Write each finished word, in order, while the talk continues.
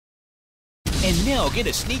And now get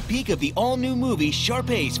a sneak peek of the all-new movie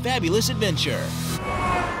Sharpay's Fabulous Adventure.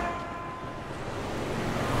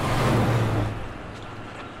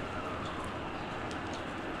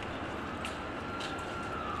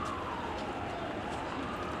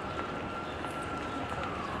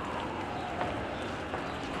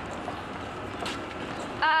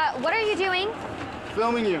 What are you doing?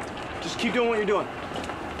 Filming you. Just keep doing what you're doing.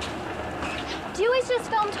 Do you always just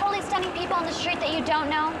film totally stunning people on the street that you don't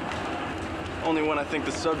know? Only when I think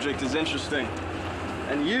the subject is interesting.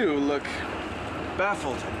 And you look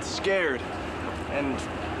baffled and scared and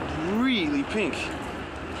really pink.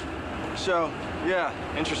 So, yeah,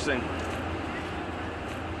 interesting.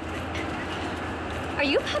 Are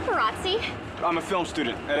you paparazzi? I'm a film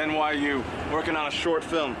student at NYU, working on a short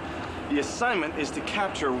film. The assignment is to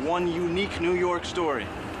capture one unique New York story.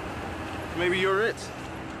 Maybe you're it.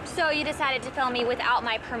 So you decided to film me without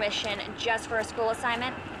my permission just for a school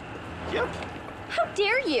assignment? Yep. How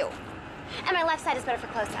dare you? And my left side is better for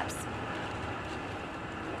close-ups.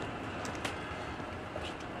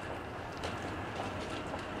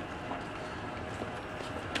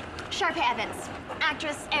 Sharpay Evans,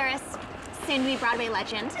 actress, heiress, soon-to-be Broadway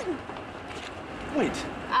legend. Wait.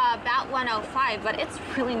 About 105, but it's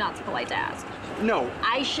really not so polite to ask. No.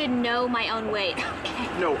 I should know my own weight.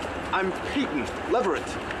 No, I'm Peyton Leverett.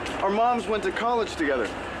 Our moms went to college together.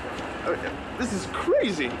 This is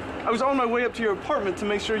crazy. I was on my way up to your apartment to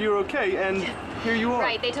make sure you were okay, and here you are.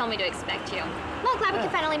 Right, they told me to expect you. Well, glad we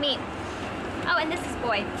could finally meet. Oh, and this is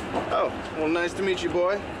Boy. Oh, well, nice to meet you,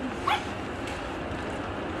 boy.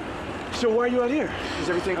 So why are you out here? Is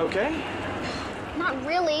everything okay? Not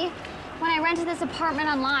really. When I rented this apartment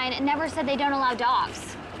online, it never said they don't allow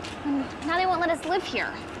dogs. And now they won't let us live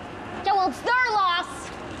here. Yeah, well, it's their loss.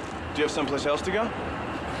 Do you have someplace else to go?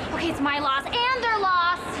 Okay, it's my loss and their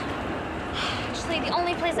loss. Actually, the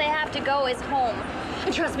only place I have to go is home.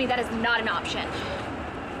 And trust me, that is not an option.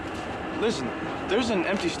 Listen, there's an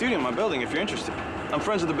empty studio in my building if you're interested. I'm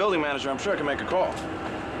friends with the building manager. I'm sure I can make a call.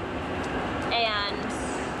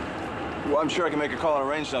 And? Well, I'm sure I can make a call and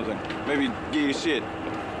arrange something. Maybe get you to see it.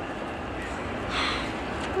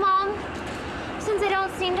 Mom, since I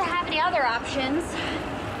don't seem to have any other options.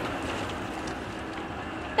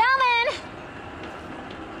 Bellman!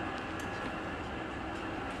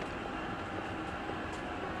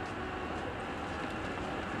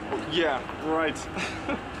 Yeah, right.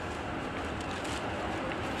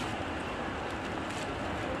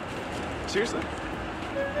 Seriously?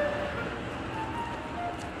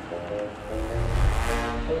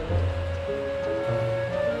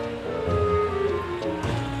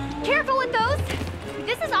 Careful with those.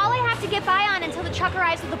 This is all I have to get by on until the truck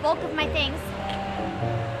arrives with the bulk of my things.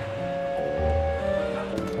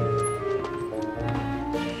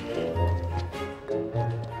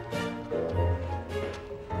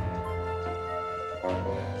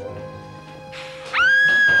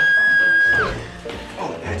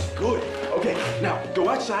 Oh, that's good. Okay, now go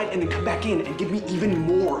outside and then come back in and give me even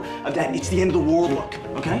more of that it's the end of the world look,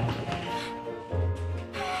 okay?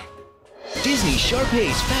 Disney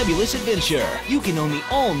Sharpay's Fabulous Adventure. You can own the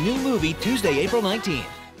all-new movie Tuesday, April 19th.